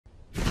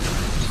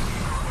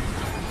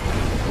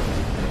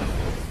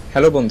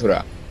Hello বন্ধুরা,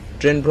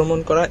 train ভ্রমণ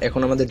করা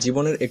এখন আমাদের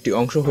জীবনের একটি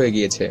অংশ হয়ে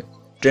গিয়েছে।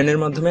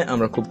 ট্রেনের মাধ্যমে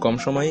আমরা খুব কম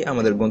সময়েই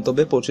আমাদের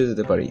গন্তব্যে পৌঁছে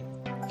যেতে পারি।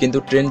 কিন্তু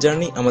ট্রেন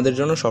জার্নি আমাদের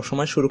জন্য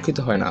সবসময় সুরক্ষিত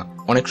হয় না।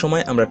 অনেক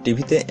সময় আমরা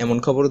টিভিতে এমন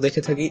খবর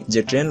দেখে থাকি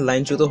যে ট্রেন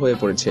লাইনচ্যুত হয়ে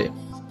পড়েছে।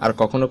 আর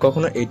কখনো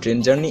কখনো এই ট্রেন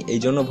জার্নি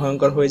এই জন্য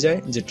ভয়ঙ্কর হয়ে যায়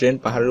যে ট্রেন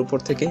পাহাড়ের উপর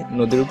থেকে,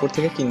 নদীর উপর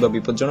থেকে কিংবা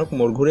বিপজ্জনক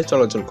মোড় ঘুরে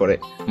চলাচল করে।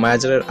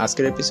 মায়াজালের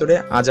আজকের এপিসোডে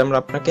আজ আমরা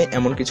আপনাকে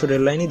এমন কিছু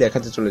রেল লাইনই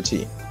দেখাতে চলেছি।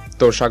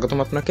 তো স্বাগতম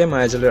আপনাকে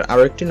মায়াজালের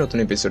আরও একটি নতুন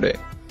এপিসোডে।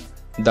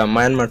 The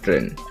Myanmar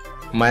train.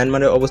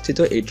 মায়ানমারে অবস্থিত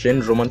এই ট্রেন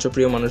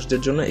রোমাঞ্চপ্রিয়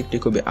মানুষদের জন্য একটি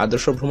খুবই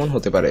আদর্শ ভ্রমণ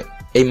হতে পারে।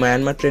 এই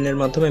মায়ানমার ট্রেনের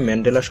মাধ্যমে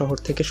ম্যান্ডেলা শহর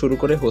থেকে শুরু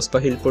করে হোসপা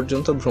হিল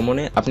পর্যন্ত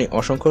ভ্রমণে আপনি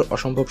অসংখ্য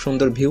অসম্ভব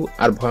সুন্দর ভিউ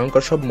আর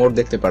ভয়ঙ্কর সব মোড়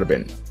দেখতে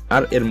পারবেন।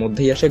 আর এর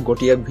মধ্যেই আসে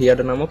গটিয়াক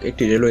ভিয়াডা নামক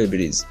একটি রেলওয়ে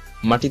ব্রিজ।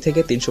 মাটি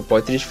থেকে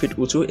 ৩৩৫ ফিট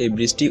উঁচু এই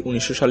ব্রিজটি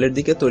 ১৯০০ সালের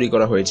দিকে তৈরি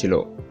করা হয়েছিল।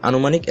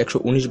 আনুমানিক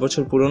 ১১৯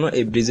 বছর পুরনো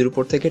এই ব্রিজের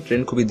উপর থেকে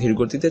ট্রেন খুবই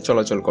ধীরগতিতে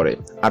চলাচল করে,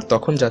 আর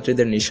তখন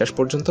যাত্রীদের নিঃশ্বাস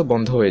পর্যন্ত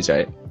বন্ধ হয়ে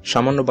যায়।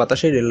 সামান্য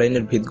বাতাসে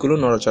রেললাইনের ভিতগুলো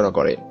নড়াচড়া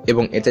করে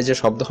এবং এতে যে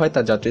শব্দ হয়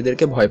তা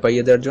যাত্রীদেরকে ভয়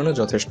পাইয়ে দেওয়ার জন্য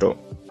যথেষ্ট।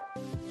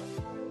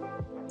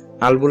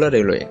 আলবুলা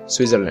রেলওয়ে,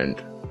 সুইজারল্যান্ড।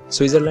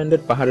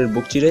 সুইজারল্যান্ডের পাহাড়ের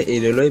বুক চিরে এই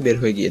রেলওয়ে বের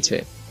হয়ে গিয়েছে।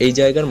 এই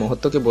জায়গার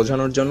মহত্বকে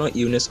বোঝানোর জন্য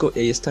ইউনেস্কো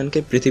এই স্থানকে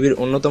পৃথিবীর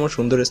অন্যতম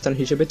সুন্দর স্থান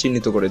হিসেবে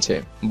চিহ্নিত করেছে।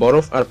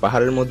 বরফ আর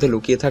পাহাড়ের মধ্যে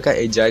লুকিয়ে থাকা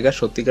এই জায়গা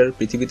সত্যিকারের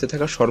পৃথিবীতে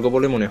থাকা স্বর্গ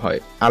বলে মনে হয়।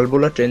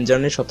 আলবুলা ট্রেন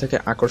জার্নির সবথেকে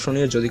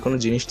আকর্ষণীয় যদি কোনো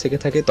জিনিস থেকে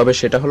থাকে তবে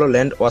সেটা হলো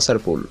ল্যান্ড ওয়াসার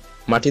পুল।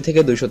 মাটি থেকে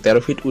 ২১৩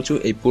 ফিট উঁচু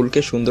এই পুলকে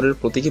সুন্দরের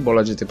প্রতীকই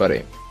বলা যেতে পারে।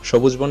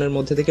 সবুজ বনের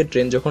মধ্যে থেকে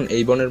ট্রেন যখন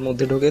এই বনের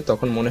মধ্যে ঢোকে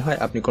তখন মনে হয়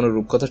আপনি কোনো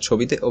রূপকথার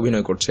ছবিতে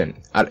অভিনয় করছেন,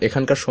 আর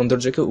এখানকার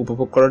সৌন্দর্যকে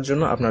উপভোগ করার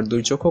জন্য আপনার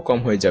দুই চোখও কম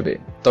হয়ে যাবে।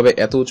 তবে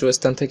এত উঁচু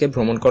স্থান থেকে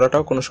ভ্রমণ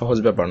করাটাও কোনো সহজ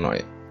ব্যাপার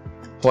নয়।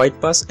 White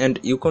pass and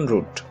Yukon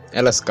root,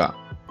 Alaska.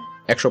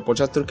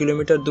 ১৭৫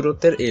 kilometre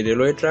দূরত্বের এই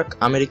রেলওয়ে ট্র্যাক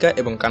আমেরিকা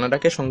এবং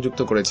কানাডাকে সংযুক্ত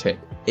করেছে।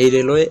 এই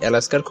রেলওয়ে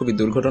আলাস্কার খুবই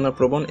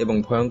দুর্ঘটনাপ্রবণ এবং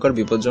ভয়ঙ্কর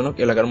বিপজ্জনক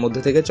এলাকার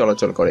মধ্যে থেকে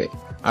চলাচল করে।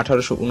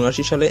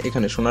 ১৮৭৯ সালে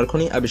এখানে সোনার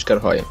খনি আবিষ্কার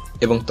হয়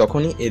এবং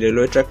তখনই এই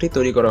রেলওয়ে ট্র্যাকটি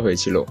তৈরি করা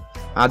হয়েছিল।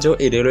 আজও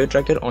এই রেলওয়ে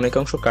ট্র্যাকের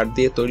অনেকাংশ কাঠ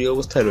দিয়ে তৈরি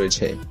অবস্থায়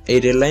রয়েছে। এই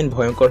রেল লাইন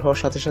ভয়ঙ্কর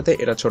হওয়ার সাথে সাথে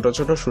এরা ছোট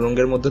ছোট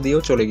সুড়ঙ্গের মধ্য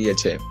দিয়েও চলে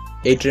গিয়েছে।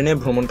 এই ট্রেনে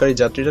ভ্রমণকারী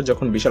যাত্রীরা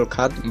যখন বিশাল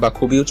খাদ বা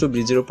খুবই উঁচু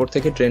ব্রিজের উপর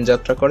থেকে ট্রেন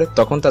যাত্রা করে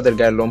তখন তাদের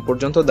গায়ের লোম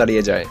পর্যন্ত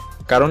দাঁড়িয়ে যায়,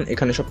 কারণ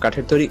এখানে সব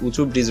কাঠের তৈরি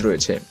উঁচু ব্রিজ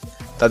রয়েছে।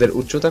 তাদের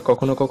উচ্চতা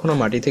কখনো কখনো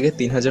মাটি থেকে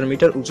 ৩০০০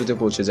 মিটার উঁচুতে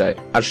পৌঁছে যায়,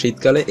 আর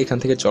শীতকালে এখান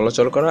থেকে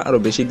চলাচল করা আরো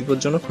বেশি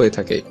বিপজ্জনক হয়ে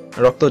থাকে।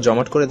 রক্ত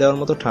জমাট করে দেওয়ার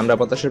মতো ঠান্ডা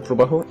বাতাসের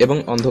প্রবাহ এবং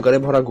অন্ধকারে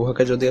ভরা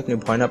গুহাকে যদি আপনি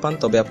ভয় না পান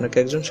তবে আপনাকে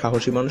একজন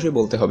সাহসী মানুষই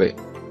বলতে হবে।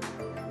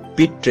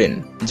 পিট ট্রেন,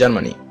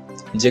 জার্মানি।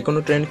 যে কোনো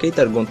ট্রেনকেই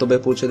তার গন্তব্যে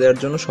পৌঁছে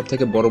দেওয়ার জন্য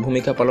সবথেকে বড়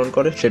ভূমিকা পালন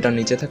করে সেটা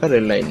নিচে থাকা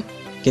রেল লাইন।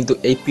 কিন্তু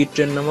এই পিট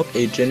ট্রেন নামক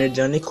এই ট্রেনের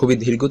জার্নি খুবই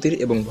ধীরগতির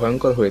এবং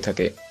ভয়ঙ্কর হয়ে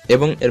থাকে,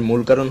 এবং এর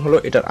মূল কারণ হলো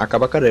এটার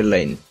আঁকাবাঁকা রেল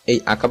লাইন। এই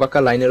আঁকাবাঁকা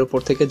লাইনের উপর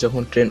থেকে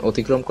যখন ট্রেন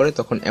অতিক্রম করে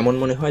তখন এমন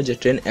মনে হয় যে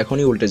ট্রেন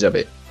এখনই উল্টে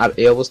যাবে, আর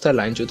এই অবস্থায়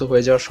লাইনচ্যুত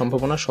হয়ে যাওয়ার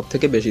সম্ভাবনা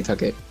সবথেকে বেশি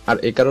থাকে। আর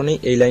এ কারণেই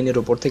এই লাইনের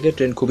উপর থেকে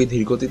ট্রেন খুবই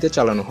ধীরগতিতে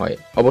চালানো হয়।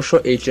 অবশ্য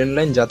এই ট্রেন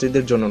লাইন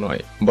যাত্রীদের জন্য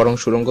নয়, বরং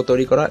সুড়ঙ্গ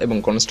তৈরি করা এবং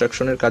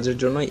কনস্ট্রাকশনের কাজের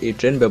জন্যই এই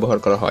ট্রেন ব্যবহার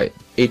করা হয়।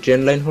 এই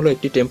ট্রেন লাইন হলো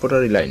একটি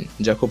টেম্পোরারি লাইন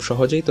যা খুব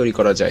সহজেই তৈরি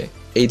করা যায়।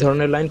 এই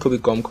ধরনের লাইন খুবই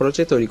কম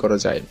খরচে তৈরি করা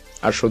যায়,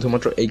 আর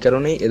শুধুমাত্র এই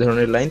কারণেই এ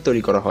ধরনের লাইন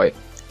তৈরি করা হয়।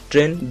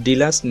 ট্রেন ডি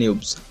লাস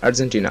নিউবস,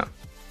 আর্জেন্টিনা।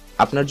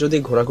 আপনার যদি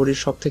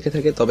ঘোরাঘুরির শখ থেকে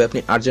থাকে তবে আপনি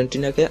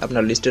আর্জেন্টিনাকে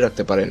আপনার লিস্টে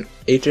রাখতে পারেন।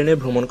 এই ট্রেনে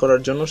ভ্রমণ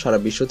করার জন্য সারা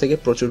বিশ্ব থেকে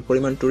প্রচুর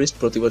পরিমাণ ট্যুরিস্ট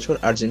প্রতি বছর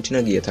আর্জেন্টিনা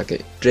গিয়ে থাকে।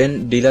 ট্রেন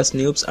ডি লাস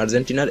নিউবস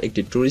আর্জেন্টিনার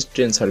একটি ট্যুরিস্ট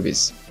ট্রেন সার্ভিস।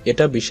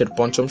 এটা বিশ্বের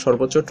 ৫ম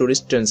সর্বোচ্চ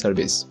ট্যুরিস্ট ট্রেন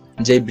সার্ভিস।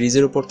 যেই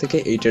ব্রিজের উপর থেকে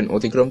এই ট্রেন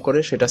অতিক্রম করে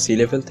সেটা সি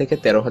লেভেল থেকে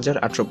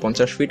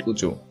 ১৩,৮৫০ ফিট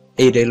উঁচু।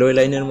 এই রেলওয়ে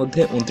লাইনের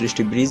মধ্যে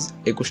 ২৯টি ব্রিজ,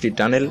 ২১টি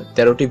টানেল,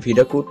 ১৩টি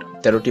ভিডাকুট,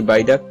 ১৩টি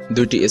বাইডাক,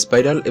 ২টি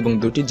স্পাইরাল এবং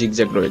 ২টি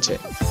জিগজ্যাগ রয়েছে।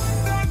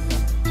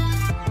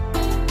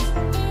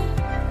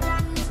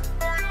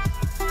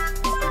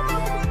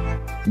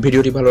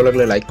 ভিডিওটি ভালো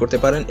লাগলে লাইক করতে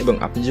পারেন, এবং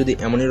আপনি যদি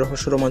এমনই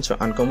রহস্য, রোমাঞ্চ,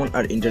 আনকমন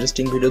আর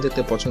ইন্টারেস্টিং ভিডিও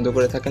দেখতে পছন্দ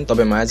করে থাকেন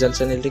তবে মায়াজাল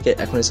চ্যানেলটিকে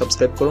এখনই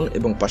সাবস্ক্রাইব করুন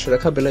এবং পাশে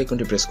রাখা বেল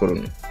আইকনটি প্রেস করুন।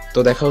 তো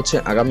দেখা হচ্ছে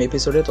আগামী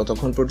এপিসোডে,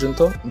 ততক্ষণ পর্যন্ত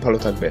ভালো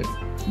থাকবেন।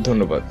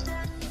 ধন্যবাদ।